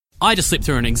I just slipped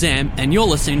through an exam, and you're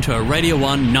listening to a Radio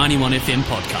 1 91 FM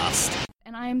podcast.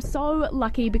 And I am so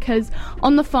lucky because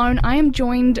on the phone I am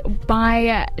joined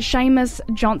by Seamus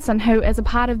Johnson, who is a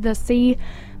part of the Sea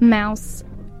Mouse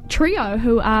trio,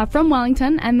 who are from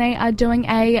Wellington, and they are doing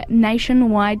a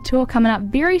nationwide tour coming up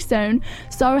very soon.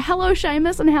 So hello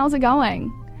Seamus, and how's it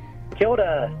going? Kia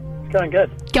ora. It's going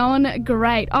good. Going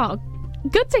great. Oh,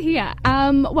 good to hear.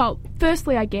 Well,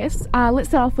 firstly, I guess, let's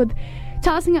start off with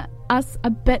telling us a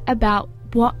bit about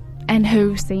what and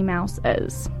who Sea Mouse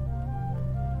is.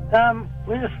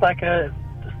 We're just like a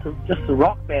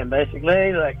rock band,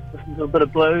 basically. Like, listen to a bit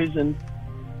of blues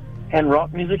and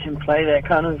rock music and play that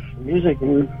kind of music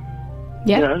and,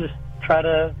 just try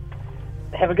to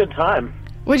have a good time.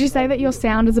 Would you say that your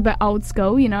sound is a bit old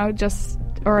school,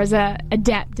 or is it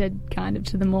adapted kind of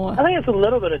to the more? I think it's a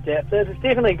little bit adapted. It's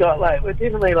definitely got, we're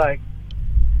definitely,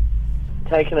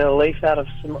 taking a leaf out of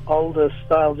some older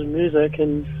styles of music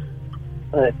and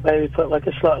maybe put,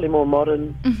 a slightly more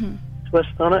modern twist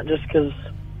on it, just because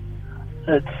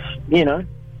it's,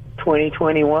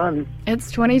 2021.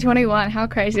 It's 2021. How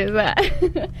crazy is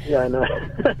that? Yeah, I know.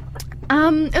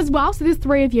 As well, so there's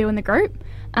three of you in the group.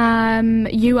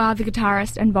 You are the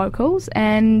guitarist and vocals,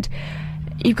 and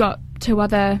you've got two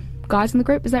other guys in the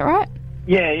group, is that right?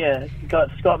 Yeah. You've got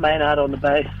Scott Maynard on the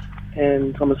bass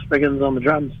and Thomas Friggins on the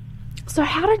drums. So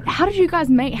how did you guys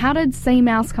meet? How did Sea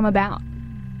Mouse come about?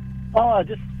 Oh,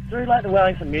 just through the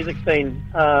Wellington music scene.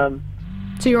 So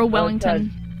you're all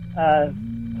Wellington.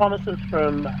 Thomas is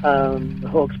from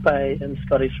Hawke's Bay and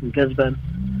Scotty's from Gisborne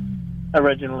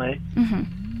originally.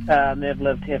 They've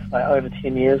lived here for over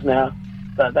 10 years now,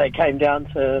 but they came down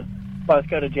to both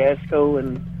go to jazz school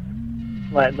and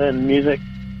learn music,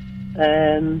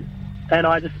 and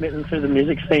I just met them through the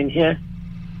music scene here,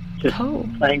 just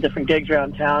playing different gigs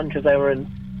around town because they were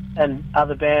in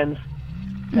other bands,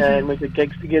 and we did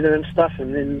gigs together and stuff.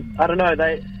 And then I don't know,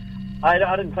 I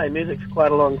didn't play music for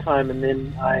quite a long time, and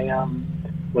then I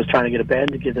was trying to get a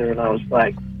band together, and I was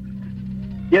like,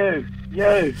 yo,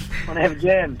 want to have a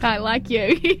jam? I like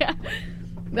you. Yeah.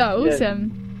 Oh,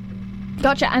 awesome. Yeah.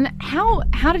 Gotcha. And how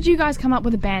did you guys come up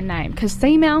with a band name? Because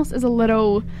Sea Mouse is a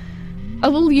little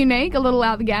unique, a little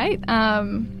out the gate.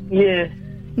 Yeah.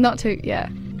 Not too. Yeah.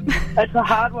 It's a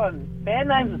hard one. Band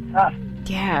names are tough.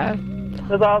 Yeah.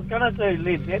 Because I was gonna do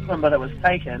Led Zeppelin, but it was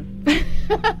taken.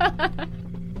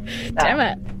 Damn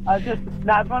it.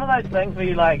 It's one of those things where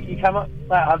you come up,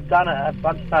 I've done it a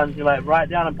bunch of times, you write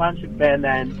down a bunch of band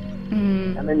names,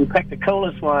 and then you pick the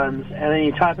coolest ones, and then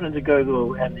you type it into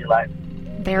Google, and you're like,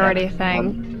 they're already a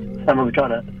thing. Someone's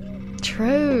got it.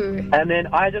 True. And then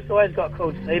I just always got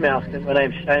called Sea Mouse because my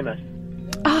name's Seamus.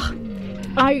 Oh,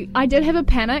 I did have a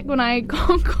panic when I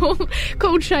called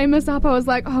Seamus up. I was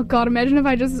like, oh God, imagine if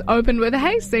I just opened with,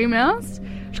 hey, Sea Mouse.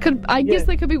 I guess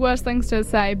there could be worse things to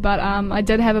say, but I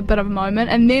did have a bit of a moment,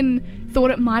 and then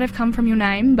thought it might have come from your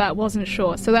name, but wasn't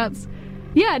sure. So that's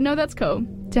cool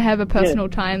to have a personal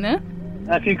tie in there.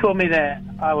 If you called me that,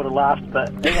 I would have laughed,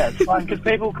 but yeah, it's fine because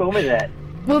people call me that.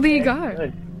 Well, there you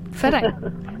go.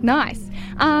 Fitting. Nice.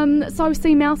 So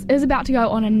Sea Mouse is about to go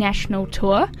on a national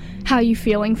tour. How are you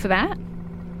feeling for that?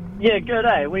 Yeah, good,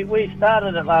 eh? We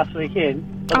started it last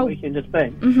weekend. The weekend just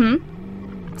been.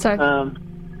 Mm-hmm. So.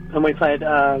 And we played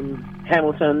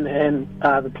Hamilton, and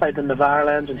we played the Navara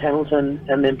Lounge in Hamilton,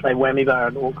 and then played Whammy Bar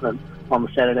in Auckland on the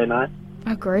Saturday night.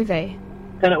 Oh, groovy.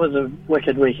 And it was a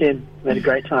wicked weekend. We had a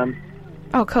great time.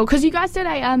 Oh, cool. Because you guys did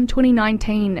a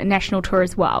 2019 national tour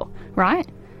as well, right?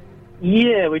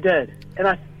 Yeah, we did.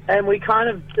 And we kind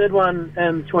of did one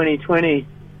in 2020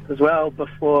 as well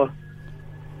before.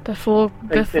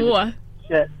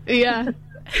 Shit. Yeah.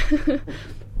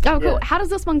 Oh, cool. Yeah. How does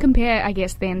this one compare, I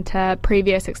guess, then, to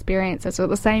previous experiences? Is it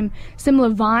the similar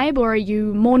vibe, or are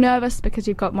you more nervous because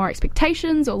you've got more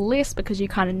expectations, or less because you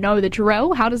kind of know the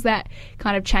drill? How does that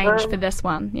kind of change for this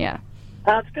one? Yeah.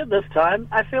 It's good this time.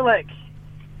 I feel like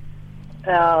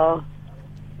our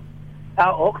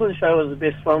Auckland show was the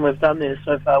best one we've done there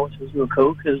so far, which was real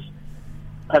cool, because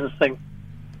I just think,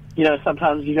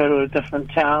 sometimes you go to a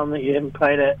different town that you haven't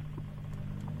played at,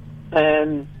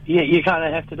 and you kind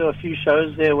of have to do a few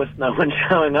shows there with no one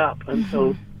showing up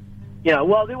until, there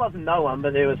wasn't no one,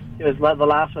 but there was like the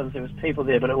last ones, there was people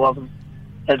there, but it wasn't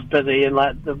as busy. And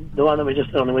the one that we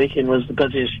just did on the weekend was the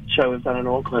busiest show we've done in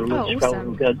Auckland, which felt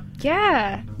real good.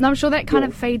 Yeah, and I'm sure that kind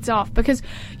of feeds off, because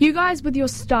you guys with your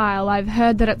style, I've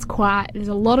heard that there's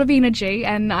a lot of energy,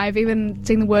 and I've even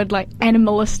seen the word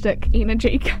animalistic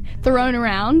energy thrown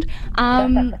around.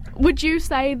 Would you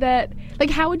say that,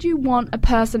 how would you want a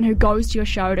person who goes to your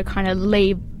show to kind of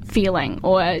leave feeling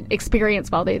or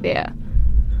experience while they're there?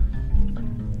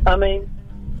 I mean,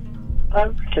 I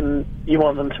reckon you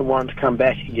want them to want to come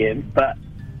back again, but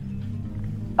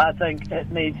I think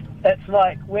it's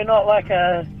like we're not like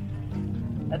a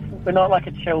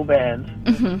chill band.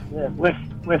 Mm-hmm.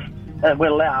 Yeah, we're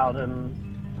loud and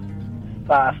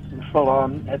fast and full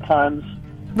on at times.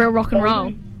 Real rock and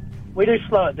roll. We do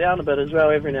slow it down a bit as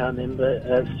well every now and then, but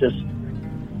it's just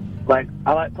like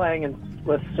I like playing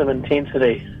with some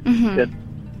intensity. Mm-hmm. Good.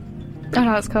 Oh,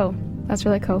 no, that's cool. That's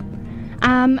really cool.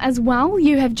 As well,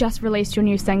 you have just released your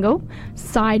new single,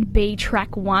 Side B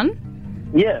Track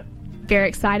 1. Yeah. Very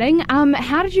exciting.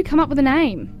 How did you come up with the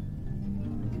name?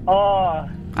 Oh.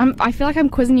 I feel like I'm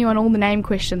quizzing you on all the name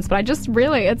questions, but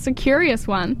it's a curious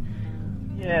one.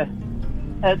 Yeah.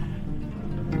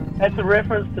 It's a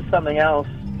reference to something else,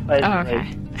 basically. Oh,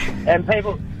 okay. And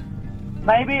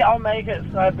maybe I'll make it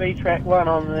Side B Track 1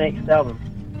 on the next album.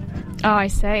 Oh, I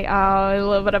see. Oh, a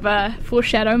little bit of a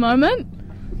foreshadow moment.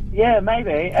 Yeah,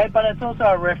 maybe. But it's also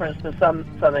a reference to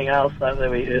something else that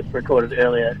we recorded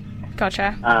earlier.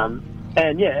 Gotcha.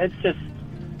 And yeah, it's just,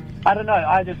 I don't know.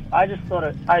 I just thought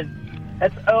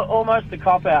it's almost a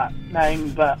cop-out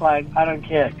name, but like I don't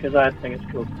care because I think it's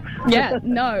cool. Yeah,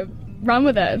 no, run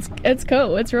with it. It's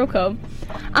cool. It's real cool.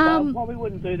 I probably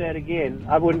wouldn't do that again.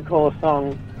 I wouldn't call a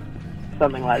song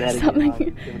something like that again. I'll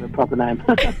give it a proper name.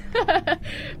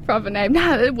 Proper name.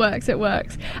 No, it works.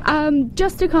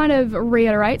 Just to kind of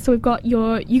reiterate, so we've got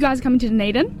you guys coming to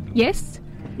Dunedin, yes?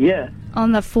 Yeah.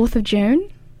 On the 4th of June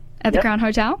at the Yep. Crown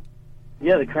Hotel?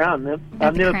 Yeah, the Crown.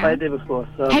 I've never played there before.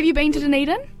 So. Have you been to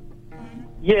Dunedin?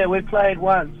 Yeah, we played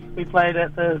once. We played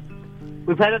at the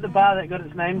bar that got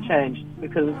its name changed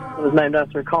because it was named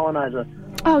after a colonizer.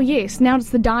 Oh, yes. Now it's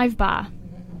the Dive Bar.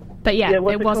 But yeah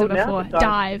what's it it wasn't called now? before.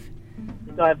 Dive.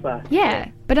 The Dive Bar.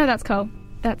 Yeah. But no, that's cool.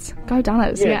 That's go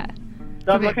Dunners, yeah.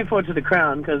 So I'm looking forward to the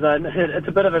Crown because it's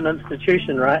a bit of an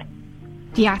institution, right?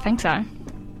 Yeah, I think so.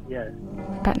 Yeah.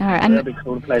 But no, and that'd be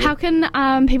cool to play how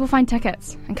can people find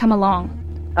tickets and come along?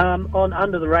 On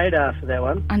Under the Radar for that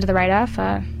one. Under the Radar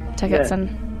for tickets and...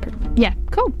 Yeah,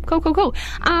 cool.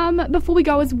 Before we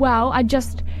go as well, I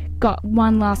just got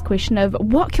one last question of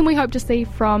what can we hope to see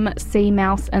from Sea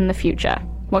Mouse in the future?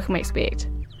 What can we expect?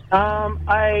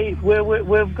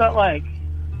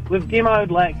 We've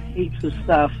demoed like heaps of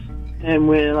stuff, and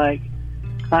we're like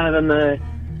kind of in the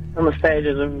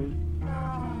stages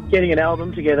of getting an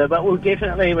album together. But we're going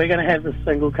to have this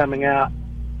single coming out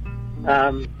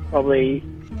probably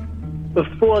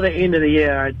before the end of the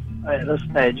year. At this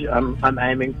stage, I'm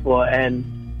aiming for, and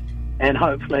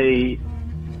hopefully,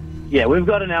 yeah, we've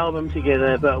got an album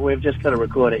together, but we've just got to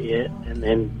record it yet, and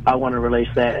then I want to release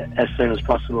that as soon as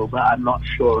possible. But I'm not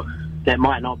sure. That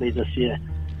might not be this year.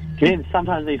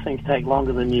 Sometimes these things take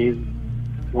longer than you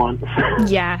want.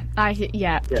 Yeah,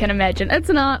 can imagine. It's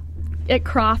an art. It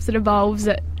crafts, it evolves,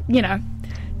 it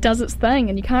does its thing,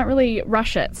 and you can't really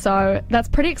rush it. So that's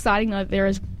pretty exciting. Though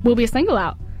will be a single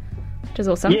out, which is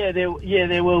awesome. Yeah,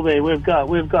 there will be. We've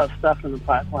got stuff in the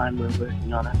pipeline. We're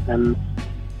working on it, and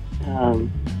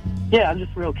I'm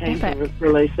just real keen to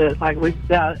release it. Like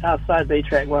our Side B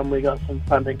Track 1, we got some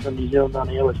funding from New Zealand on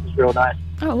here, which was real nice.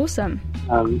 Oh, awesome.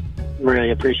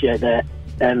 Really appreciate that,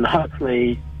 and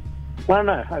hopefully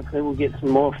we'll get some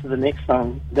more for the next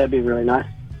song. That'd be really nice.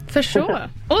 For sure.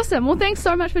 Awesome. Well, thanks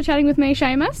so much for chatting with me,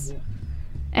 Seamus.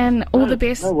 And all the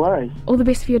best. No worries. All the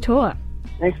best for your tour.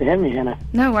 Thanks for having me, Hannah.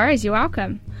 No worries. You're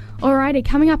welcome. Alrighty,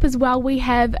 coming up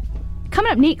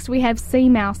next, we have Sea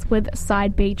Mouse with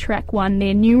Side B Track 1,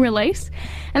 their new release.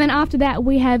 And then after that,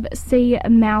 we have Sea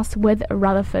Mouse with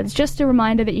Rutherfords. Just a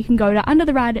reminder that you can go to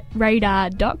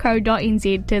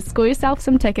undertheradar.co.nz to score yourself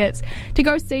some tickets to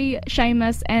go see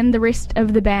Seamus and the rest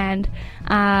of the band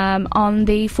on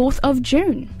the 4th of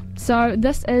June. So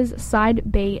this is Side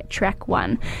B Track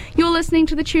 1. You're listening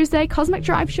to the Tuesday Cosmic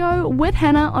Drive Show with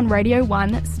Hannah on Radio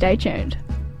 1. Stay tuned.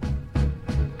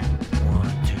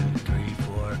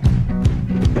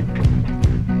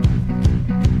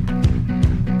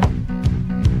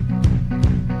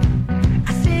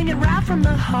 From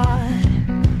the heart,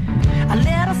 a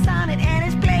little sonnet and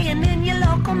it's playing in your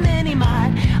local mini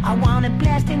mart. I want it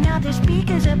blasting out the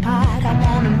speakers apart. I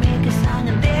want to make a song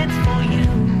and dance for you.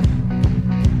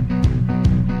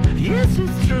 Yes,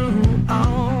 it's true.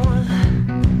 Oh,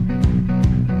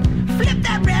 flip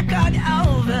that record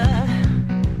over.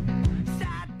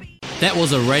 That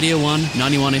was a Radio 1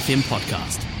 91 FM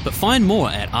podcast. But find more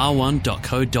at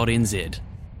r1.co.nz.